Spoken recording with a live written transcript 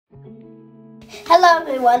Hello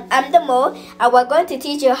everyone, I'm LilMo and we're going to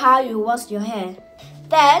teach you how you wash your hair.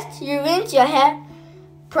 First, you rinse your hair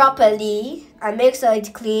properly and make sure it's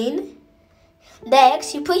clean.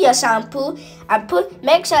 Next, you put your shampoo and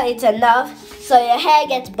make sure it's enough so your hair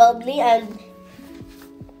gets bubbly, and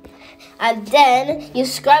then you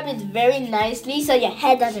scrub it very nicely so your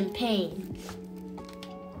hair doesn't pain.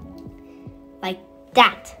 Like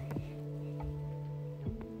that.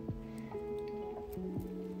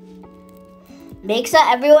 Make sure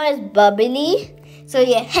everyone is bubbly so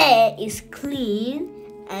your hair is clean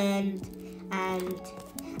and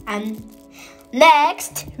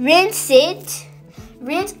next rinse it.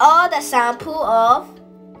 Rinse all the shampoo off.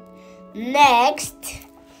 Next,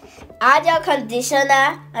 add your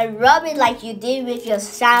conditioner and rub it like you did with your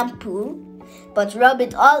shampoo, but rub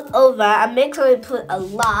it all over and make sure you put a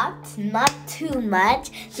lot, not too much,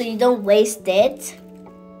 so you don't waste it.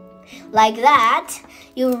 Like that,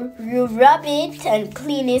 you rub it and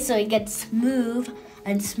clean it so it gets smooth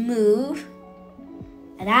and smooth.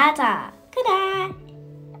 And that's all. Good night.